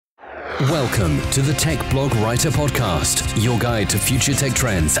Welcome to the Tech Blog Writer Podcast, your guide to future tech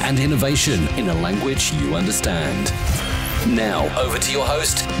trends and innovation in a language you understand. Now, over to your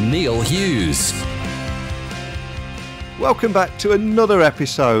host, Neil Hughes. Welcome back to another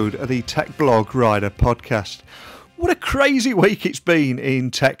episode of the Tech Blog Writer Podcast. What a crazy week it's been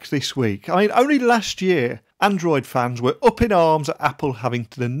in tech this week. I mean, only last year, Android fans were up in arms at Apple having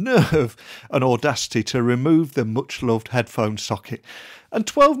the nerve and audacity to remove the much-loved headphone socket. And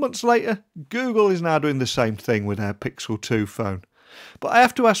 12 months later, Google is now doing the same thing with their Pixel 2 phone. But I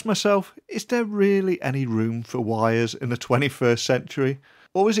have to ask myself, is there really any room for wires in the 21st century?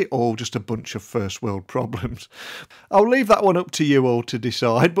 Or is it all just a bunch of first world problems? I'll leave that one up to you all to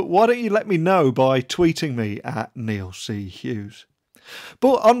decide, but why don't you let me know by tweeting me at Neil C. Hughes.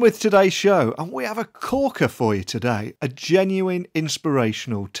 But on with today's show, and we have a corker for you today, a genuine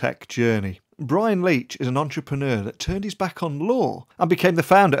inspirational tech journey. Bryan Leach is an entrepreneur that turned his back on law and became the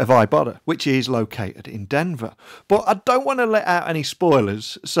founder of Ibotta, which is located in Denver. But I don't want to let out any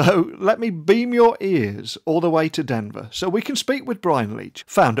spoilers, so let me beam your ears all the way to Denver so we can speak with Bryan Leach,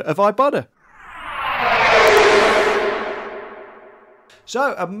 founder of Ibotta.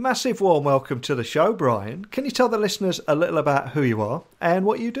 So, a massive warm welcome to the show, Bryan. Can you tell the listeners a little about who you are and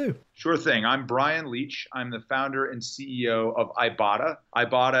what you do? Sure thing. I'm Bryan Leach. I'm the founder and CEO of Ibotta.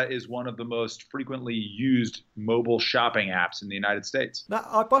 Ibotta is one of the most frequently used mobile shopping apps in the United States. Now,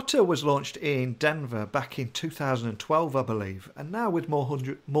 Ibotta was launched in Denver back in 2012, I believe, and now with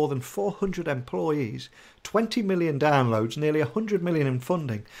more than 400 employees, 20 million downloads, nearly 100 million in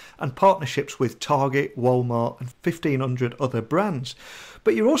funding, and partnerships with Target, Walmart, and 1,500 other brands.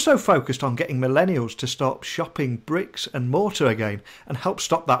 But you're also focused on getting millennials to stop shopping bricks and mortar again and help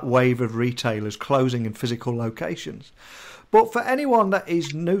stop that wave of retailers closing in physical locations. But for anyone that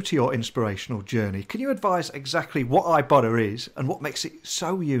is new to your inspirational journey, can you advise exactly what Ibotta is and what makes it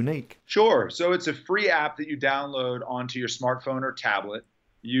so unique? Sure. So it's a free app that you download onto your smartphone or tablet.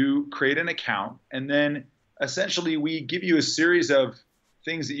 You create an account, and then essentially we give you a series of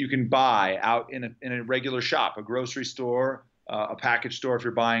things that you can buy out in a regular shop, a grocery store, a package store if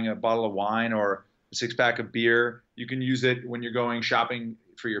you're buying a bottle of wine or a six-pack of beer. You can use it when you're going shopping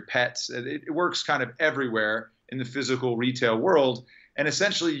for your pets. It works kind of everywhere in the physical retail world. And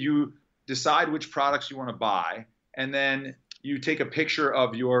essentially you decide which products you want to buy, and then you take a picture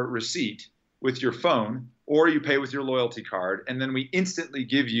of your receipt with your phone, or you pay with your loyalty card, and then we instantly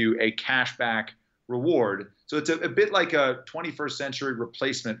give you a cashback reward. So it's a bit like a 21st century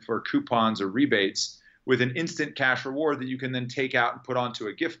replacement for coupons or rebates, with an instant cash reward that you can then take out and put onto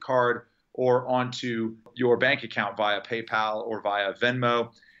a gift card or onto your bank account via PayPal or via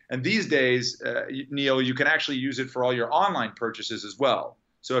Venmo. And these days, Neil, you can actually use it for all your online purchases as well.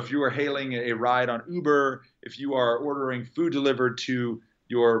 So if you are hailing a ride on Uber, if you are ordering food delivered to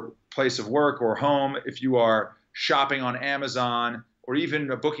your place of work or home, if you are shopping on Amazon, or even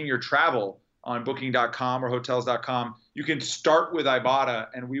booking your travel on booking.com or hotels.com, you can start with Ibotta,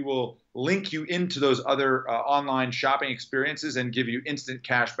 and we will link you into those other online shopping experiences and give you instant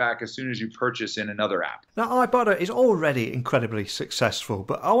cash back as soon as you purchase in another app. Now, Ibotta is already incredibly successful,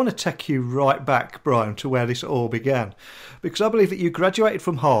 but I want to take you right back, Bryan, to where this all began. Because I believe that you graduated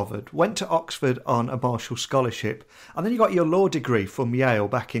from Harvard, went to Oxford on a Marshall Scholarship, and then you got your law degree from Yale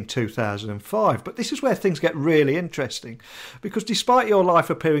back in 2005. But this is where things get really interesting, because despite your life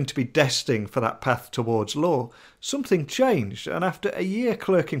appearing to be destined for that path towards law, something changed, and after a year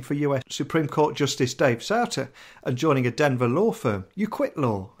clerking for US Supreme Court Justice Dave Souter and joining a Denver law firm, you quit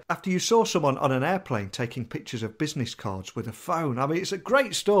law after you saw someone on an airplane taking pictures of business cards with a phone. I mean, it's a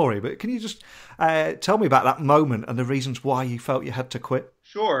great story, but can you just tell me about that moment and the reasons why you felt you had to quit?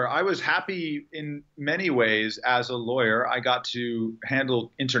 Sure. I was happy in many ways as a lawyer. I got to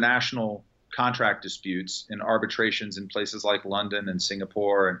handle international contract disputes and arbitrations in places like London and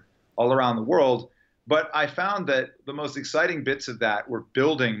Singapore and all around the world. But I found that the most exciting bits of that were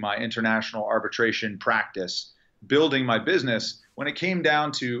building my international arbitration practice, building my business. When it came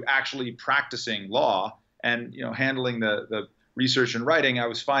down to actually practicing law and handling the research and writing, I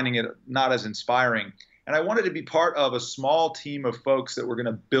was finding it not as inspiring. And I wanted to be part of a small team of folks that were going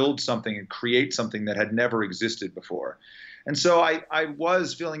to build something and create something that had never existed before. And so I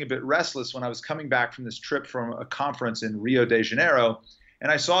was feeling a bit restless when I was coming back from this trip from a conference in Rio de Janeiro.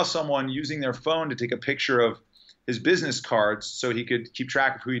 And I saw someone using their phone to take a picture of his business cards so he could keep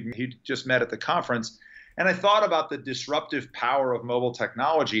track of who he'd just met at the conference. And I thought about the disruptive power of mobile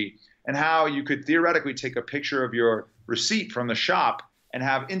technology and how you could theoretically take a picture of your receipt from the shop and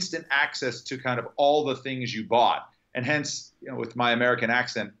have instant access to kind of all the things you bought. And hence, with my American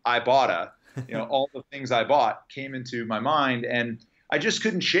accent, Ibotta, all the things I bought came into my mind. And I just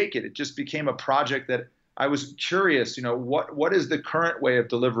couldn't shake it. It just became a project that I was curious, what is the current way of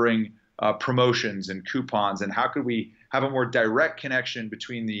delivering promotions and coupons, and how could we have a more direct connection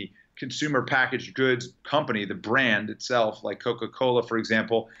between the consumer packaged goods company, the brand itself, like Coca-Cola, for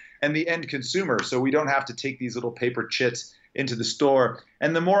example, and the end consumer, so we don't have to take these little paper chits into the store.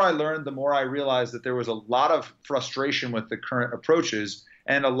 And the more I learned, the more I realized that there was a lot of frustration with the current approaches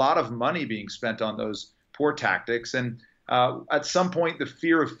and a lot of money being spent on those poor tactics. And at some point, the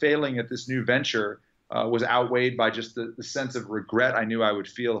fear of failing at this new venture was outweighed by just the sense of regret I knew I would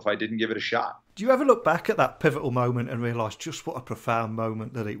feel if I didn't give it a shot. Do you ever look back at that pivotal moment and realise just what a profound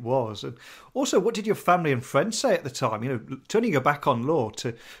moment that it was? And also, what did your family and friends say at the time, turning your back on law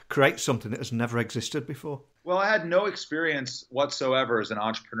to create something that has never existed before? Well, I had no experience whatsoever as an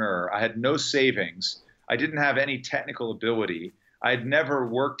entrepreneur. I had no savings. I didn't have any technical ability. I had never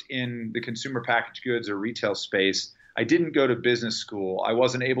worked in the consumer packaged goods or retail space. I didn't go to business school. I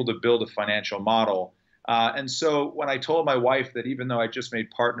wasn't able to build a financial model. And so when I told my wife that even though I just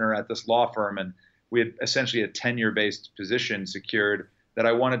made partner at this law firm and we had essentially a tenure-based position secured, that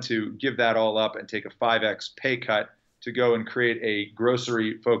I wanted to give that all up and take a 5x pay cut to go and create a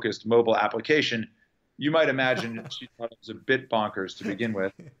grocery-focused mobile application, you might imagine she thought it was a bit bonkers to begin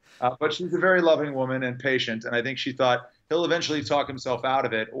with. But she's a very loving woman and patient, and I think she thought he'll eventually talk himself out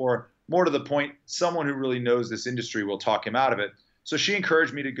of it, or more to the point, someone who really knows this industry will talk him out of it. So she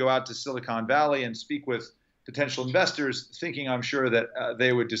encouraged me to go out to Silicon Valley and speak with potential investors, thinking I'm sure that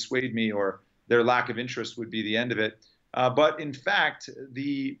they would dissuade me or their lack of interest would be the end of it. But in fact,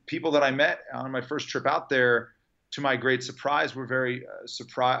 the people that I met on my first trip out there, to my great surprise, were very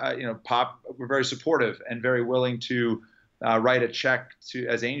were very supportive and very willing to write a check to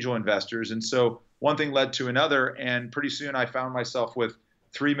as angel investors. And so one thing led to another, and pretty soon I found myself with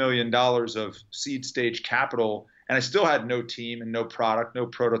 $3 million of seed stage capital. And I still had no team and no product, no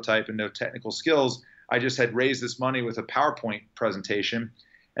prototype, and no technical skills. I just had raised this money with a PowerPoint presentation.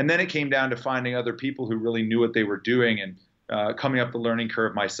 And then it came down to finding other people who really knew what they were doing and coming up the learning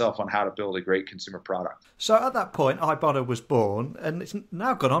curve myself on how to build a great consumer product. So at that point, Ibotta was born, and it's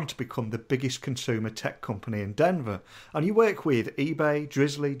now gone on to become the biggest consumer tech company in Denver. And you work with eBay,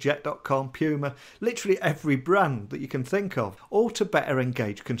 Drizly, Jet.com, Puma, literally every brand that you can think of, all to better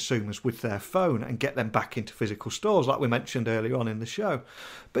engage consumers with their phone and get them back into physical stores, like we mentioned earlier on in the show.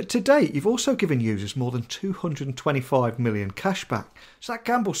 But to date, you've also given users more than 225 million cash back. So that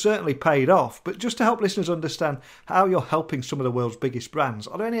gamble certainly paid off. But just to help listeners understand how you're helping some of the world's biggest brands,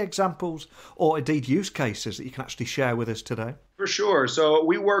 are there any examples or indeed use cases that you can actually share with us today? For sure. So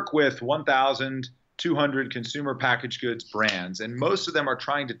we work with 1,200 consumer packaged goods brands, and most of them are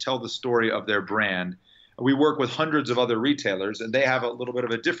trying to tell the story of their brand. We work with hundreds of other retailers, and they have a little bit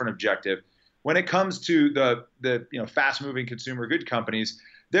of a different objective. When it comes to the fast-moving consumer good companies,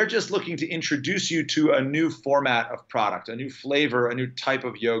 they're just looking to introduce you to a new format of product, a new flavor, a new type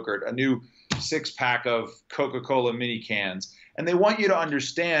of yogurt, a new six-pack of Coca-Cola mini cans. And they want you to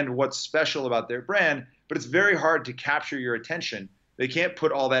understand what's special about their brand, but it's very hard to capture your attention. They can't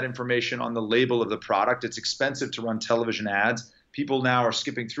put all that information on the label of the product. It's expensive to run television ads. People now are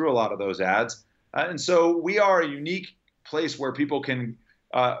skipping through a lot of those ads. And so we are a unique place where people can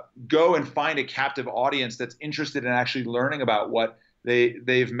go and find a captive audience that's interested in actually learning about what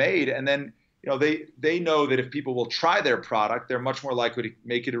they've made. And then they know that if people will try their product, they're much more likely to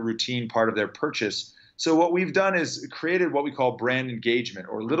make it a routine part of their purchase. So what we've done is created what we call brand engagement,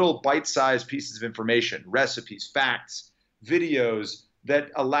 or little bite-sized pieces of information, recipes, facts, videos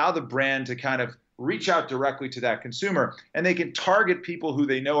that allow the brand to kind of reach out directly to that consumer. And they can target people who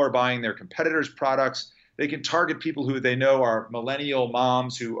they know are buying their competitors' products. They can target people who they know are millennial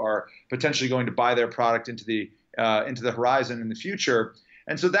moms who are potentially going to buy their product into the horizon in the future.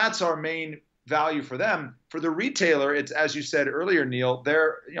 And so that's our main value for them. For the retailer, it's, as you said earlier, Neil,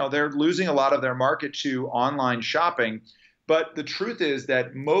 they're losing a lot of their market to online shopping. But the truth is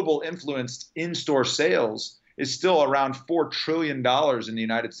that mobile influenced in-store sales is still around $4 trillion in the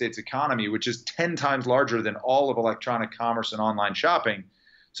United States economy, which is 10 times larger than all of electronic commerce and online shopping.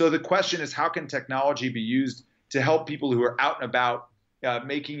 So the question is, how can technology be used to help people who are out and about,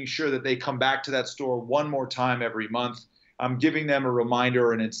 making sure that they come back to that store one more time every month, giving them a reminder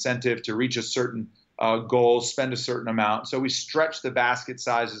or an incentive to reach a certain goal, spend a certain amount. So we stretch the basket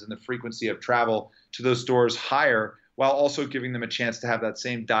sizes and the frequency of travel to those stores higher, while also giving them a chance to have that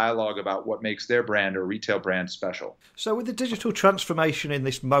same dialogue about what makes their brand or retail brand special. So with the digital transformation in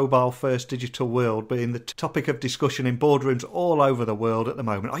this mobile-first digital world being the topic of discussion in boardrooms all over the world at the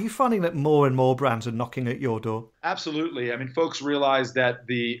moment, are you finding that more and more brands are knocking at your door? Absolutely. I mean, folks realize that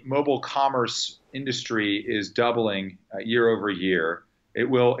the mobile commerce industry is doubling year over year. It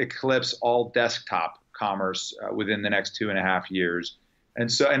will eclipse all desktop commerce within the next 2.5 years. And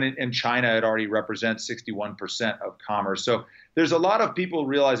so, and in China, it already represents 61% of commerce. So there's a lot of people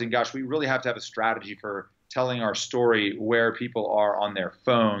realizing, gosh, we really have to have a strategy for telling our story where people are on their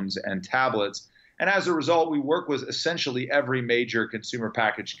phones and tablets. And as a result, we work with essentially every major consumer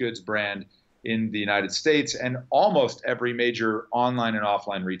packaged goods brand in the United States and almost every major online and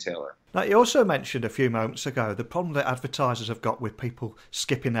offline retailer. Now, you also mentioned a few moments ago the problem that advertisers have got with people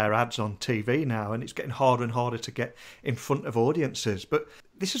skipping their ads on TV now, and it's getting harder and harder to get in front of audiences. But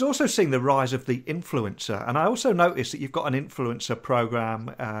this has also seen the rise of the influencer. And I also noticed that you've got an influencer program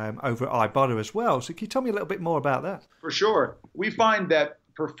over at Ibotta as well. So can you tell me a little bit more about that? For sure. We find that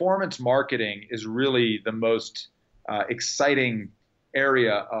performance marketing is really the most exciting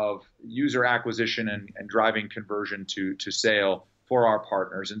area of user acquisition and driving conversion to sale for our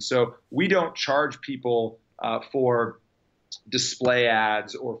partners. And so we don't charge people for display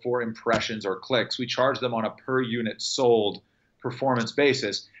ads or for impressions or clicks. We charge them on a per unit sold performance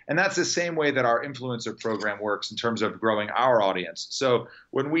basis. And that's the same way that our influencer program works in terms of growing our audience. So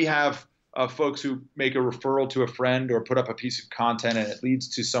when we have folks who make a referral to a friend or put up a piece of content and it leads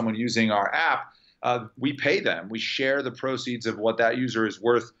to someone using our app, we pay them. We share the proceeds of what that user is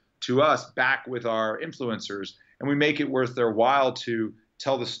worth to us back with our influencers, and we make it worth their while to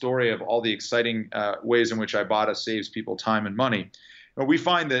tell the story of all the exciting ways in which Ibotta saves people time and money. And we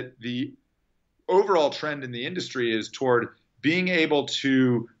find that the overall trend in the industry is toward being able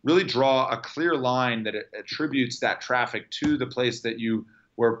to really draw a clear line that attributes that traffic to the place that you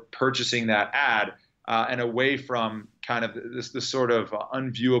were purchasing that ad, and away from kind of this sort of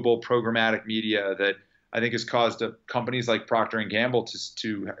unviewable programmatic media that I think has caused companies like Procter & Gamble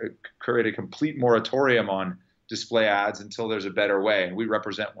to create a complete moratorium on display ads until there's a better way. And we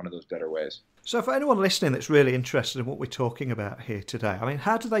represent one of those better ways. So for anyone listening that's really interested in what we're talking about here today, I mean,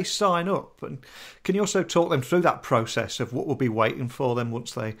 how do they sign up? And can you also talk them through that process of what will be waiting for them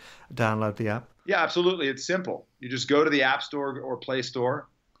once they download the app? Yeah, absolutely. It's simple. You just go to the App Store or Play Store,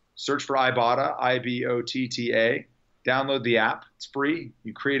 search for Ibotta, Ibotta, download the app. It's free.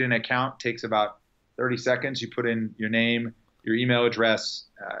 You create an account. It takes about 30 seconds. You put in your name, your email address,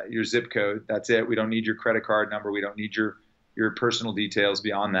 your zip code. That's it. We don't need your credit card number. We don't need your personal details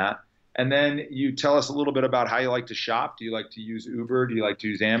beyond that. And then you tell us a little bit about how you like to shop. Do you like to use Uber? Do you like to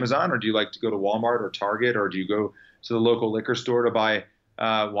use Amazon? Or do you like to go to Walmart or Target? Or do you go to the local liquor store to buy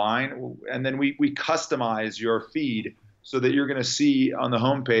wine? And then we customize your feed so that you're going to see on the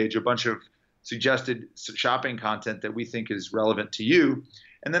homepage a bunch of suggested shopping content that we think is relevant to you.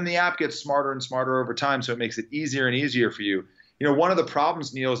 And then the app gets smarter and smarter over time, so it makes it easier and easier for you. You know, one of the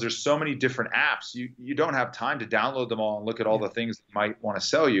problems, Neil, is there's so many different apps. You don't have time to download them all and look at all the things that might want to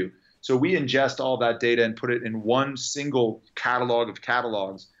sell you. So we ingest all that data and put it in one single catalog of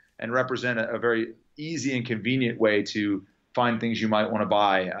catalogs and represent a very easy and convenient way to find things you might want to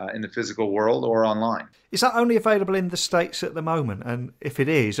buy in the physical world or online. Is that only available in the States at the moment? And if it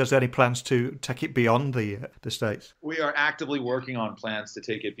is there any plans to take it beyond the States? We are actively working on plans to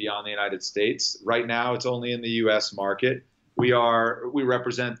take it beyond the United States. Right now, it's only in the U.S. market. We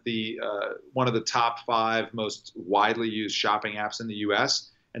represent the one of the top 5 most widely used shopping apps in the U.S.,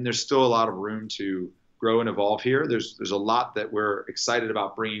 and there's still a lot of room to grow and evolve here. There's a lot that we're excited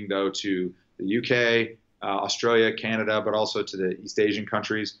about bringing, though, to the U.K., Australia, Canada, but also to the East Asian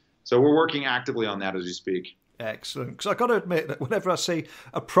countries. So we're working actively on that as we speak. Excellent. Because I've got to admit that whenever I see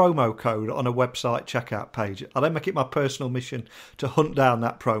a promo code on a website checkout page, I then make it my personal mission to hunt down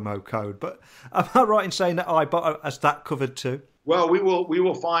that promo code. But am I right in saying that Ibotta has that covered too? Well, we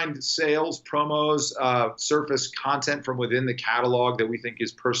will find sales, promos, surface content from within the catalog that we think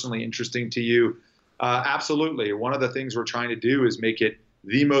is personally interesting to you. Absolutely. One of the things we're trying to do is make it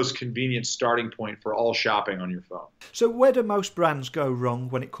the most convenient starting point for all shopping on your phone. So where do most brands go wrong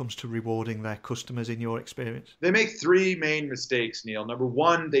when it comes to rewarding their customers in your experience? They make 3 main mistakes, Neil. Number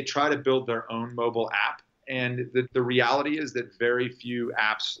 1, they try to build their own mobile app. And the reality is that very few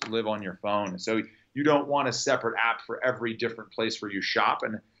apps live on your phone. So you don't want a separate app for every different place where you shop.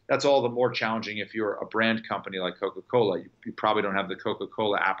 And that's all the more challenging if you're a brand company like Coca-Cola. You probably don't have the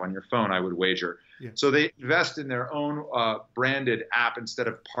Coca-Cola app on your phone, I would wager. Yeah. So they invest in their own branded app instead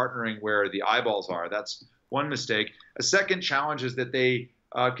of partnering where the eyeballs are. That's one mistake. A second challenge is that they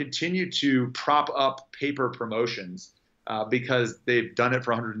continue to prop up paper promotions because they've done it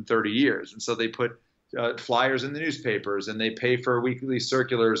for 130 years. And so they put flyers in the newspapers, and they pay for weekly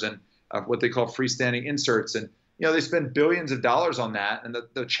circulars and what they call freestanding inserts. And they spend billions of dollars on that. And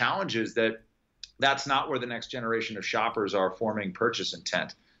the challenge is that that's not where the next generation of shoppers are forming purchase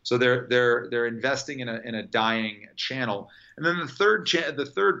intent. So they're investing in a dying channel. And then the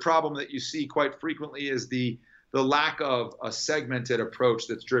third problem that you see quite frequently is the lack of a segmented approach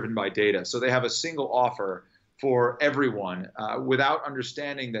that's driven by data. So they have a single offer for everyone without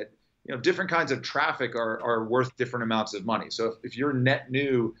understanding that different kinds of traffic are worth different amounts of money. So if you're net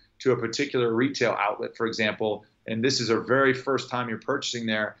new to a particular retail outlet, for example, and this is a very first time you're purchasing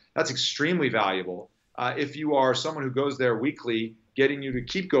there, that's extremely valuable. If you are someone who goes there weekly, getting you to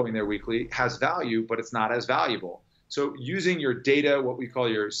keep going there weekly has value, but it's not as valuable. So using your data, what we call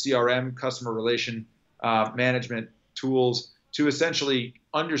your CRM, customer relation management tools, to essentially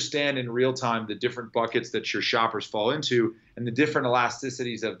understand in real time the different buckets that your shoppers fall into and the different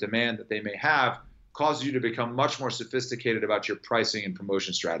elasticities of demand that they may have, causes you to become much more sophisticated about your pricing and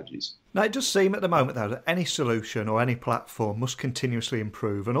promotion strategies. Now, it does seem at the moment, though, that any solution or any platform must continuously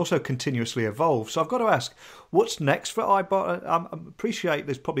improve and also continuously evolve. So I've got to ask, what's next for Ibotta? I appreciate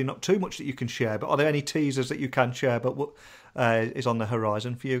there's probably not too much that you can share, but are there any teasers that you can share, but what is on the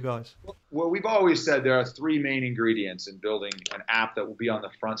horizon for you guys? Well, we've always said there are three main ingredients in building an app that will be on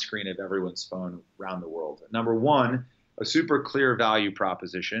the front screen of everyone's phone around the world. Number one, a super clear value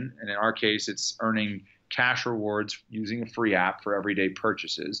proposition. And in our case, it's earning cash rewards using a free app for everyday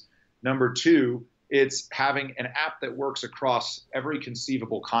purchases. Number two, it's having an app that works across every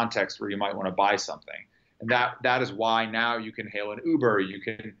conceivable context where you might want to buy something. And that is why now you can hail an Uber, you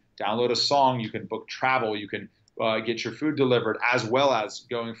can download a song, you can book travel, you can get your food delivered, as well as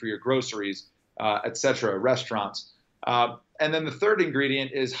going for your groceries, et cetera, restaurants. And then the third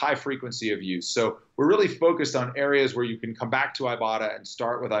ingredient is high frequency of use. So we're really focused on areas where you can come back to Ibotta and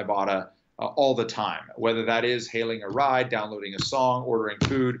start with Ibotta all the time, whether that is hailing a ride, downloading a song, ordering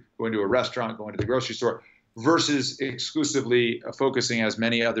food, going to a restaurant, going to the grocery store, versus exclusively focusing, as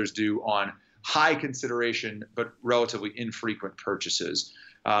many others do, on high consideration but relatively infrequent purchases.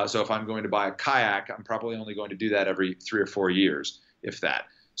 So if I'm going to buy a kayak, I'm probably only going to do that every 3 or 4 years, if that.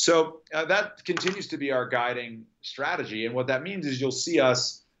 So that continues to be our guiding strategy. And what that means is you'll see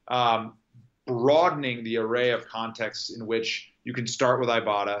us broadening the array of contexts in which you can start with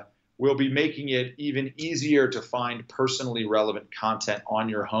Ibotta. We'll be making it even easier to find personally relevant content on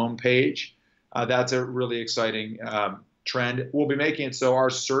your homepage. That's a really exciting trend. We'll be making it so our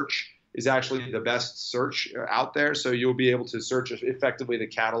search is actually the best search out there. So you'll be able to search effectively the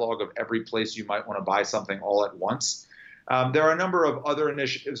catalog of every place you might want to buy something all at once. There are a number of other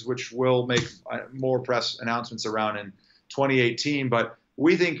initiatives which we'll make more press announcements around in 2018, but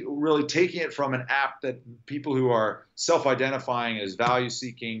we think really taking it from an app that people who are self-identifying as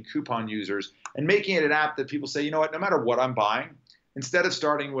value-seeking coupon users and making it an app that people say, you know what, no matter what I'm buying, instead of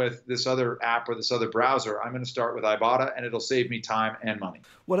starting with this other app or this other browser, I'm going to start with Ibotta, and it'll save me time and money.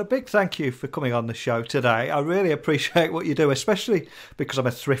 Well, a big thank you for coming on the show today. I really appreciate what you do, especially because I'm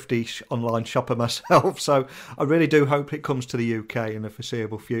a thrifty online shopper myself. So I really do hope it comes to the UK in the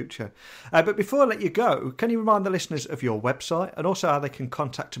foreseeable future. But before I let you go, can you remind the listeners of your website and also how they can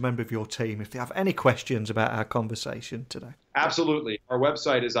contact a member of your team if they have any questions about our conversation today? Absolutely. Our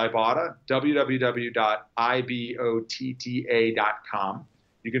website is Ibotta, www.ibotta.com.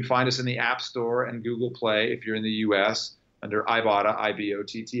 You can find us in the App Store and Google Play if you're in the U.S. under Ibotta,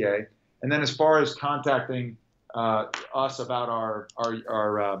 Ibotta. And then as far as contacting us about our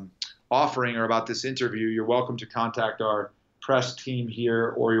offering or about this interview, you're welcome to contact our press team here,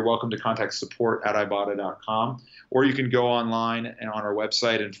 or you're welcome to contact support@ibotta.com. Or you can go online and on our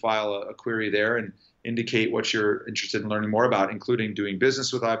website and file a query there and indicate what you're interested in learning more about, including doing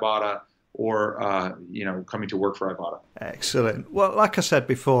business with Ibotta or coming to work for Ibotta. Excellent. Well, like I said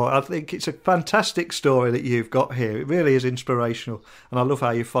before, I think it's a fantastic story that you've got here. It really is inspirational, and I love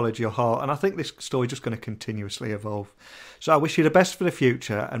how you followed your heart, and I think this story is just going to continuously evolve. So I wish you the best for the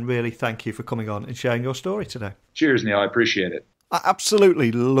future, and really thank you for coming on and sharing your story today. Cheers, Neil. I appreciate it. I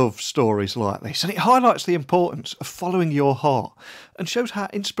absolutely love stories like this, and it highlights the importance of following your heart and shows how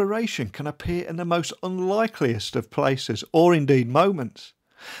inspiration can appear in the most unlikeliest of places or indeed moments.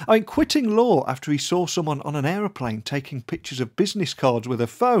 I mean, quitting law after he saw someone on an aeroplane taking pictures of business cards with a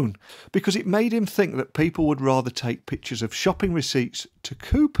phone because it made him think that people would rather take pictures of shopping receipts to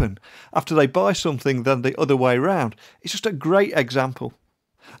coupon after they buy something than the other way round. It's just a great example.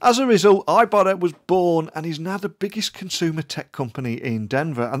 As a result, Ibotta was born and is now the biggest consumer tech company in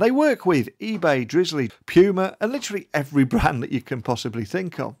Denver, and they work with eBay, Drizly, Puma, and literally every brand that you can possibly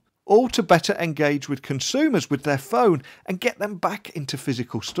think of, all to better engage with consumers with their phone and get them back into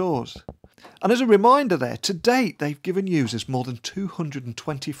physical stores. And as a reminder there, to date they've given users more than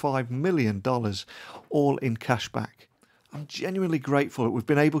 $225 million, all in cashback. I'm genuinely grateful that we've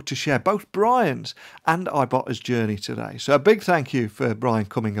been able to share both Bryan's and Ibotta's journey today. So a big thank you for Bryan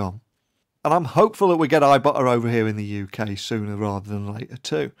coming on. And I'm hopeful that we get Ibotta over here in the UK sooner rather than later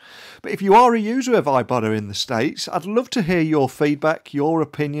too. But if you are a user of Ibotta in the States, I'd love to hear your feedback, your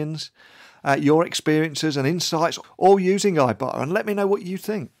opinions, your experiences and insights, all using Ibotta, and let me know what you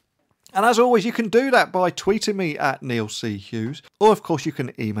think. And as always, you can do that by tweeting me at Neil C. Hughes, or of course you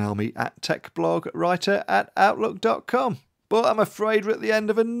can email me at techblogwriter@outlook.com. But I'm afraid we're at the end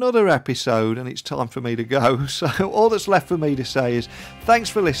of another episode and it's time for me to go. So all that's left for me to say is thanks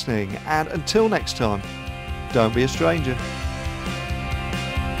for listening, and until next time, don't be a stranger.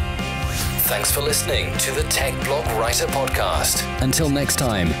 Thanks for listening to the Tech Blog Writer Podcast. Until next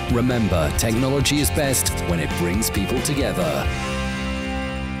time, remember, technology is best when it brings people together.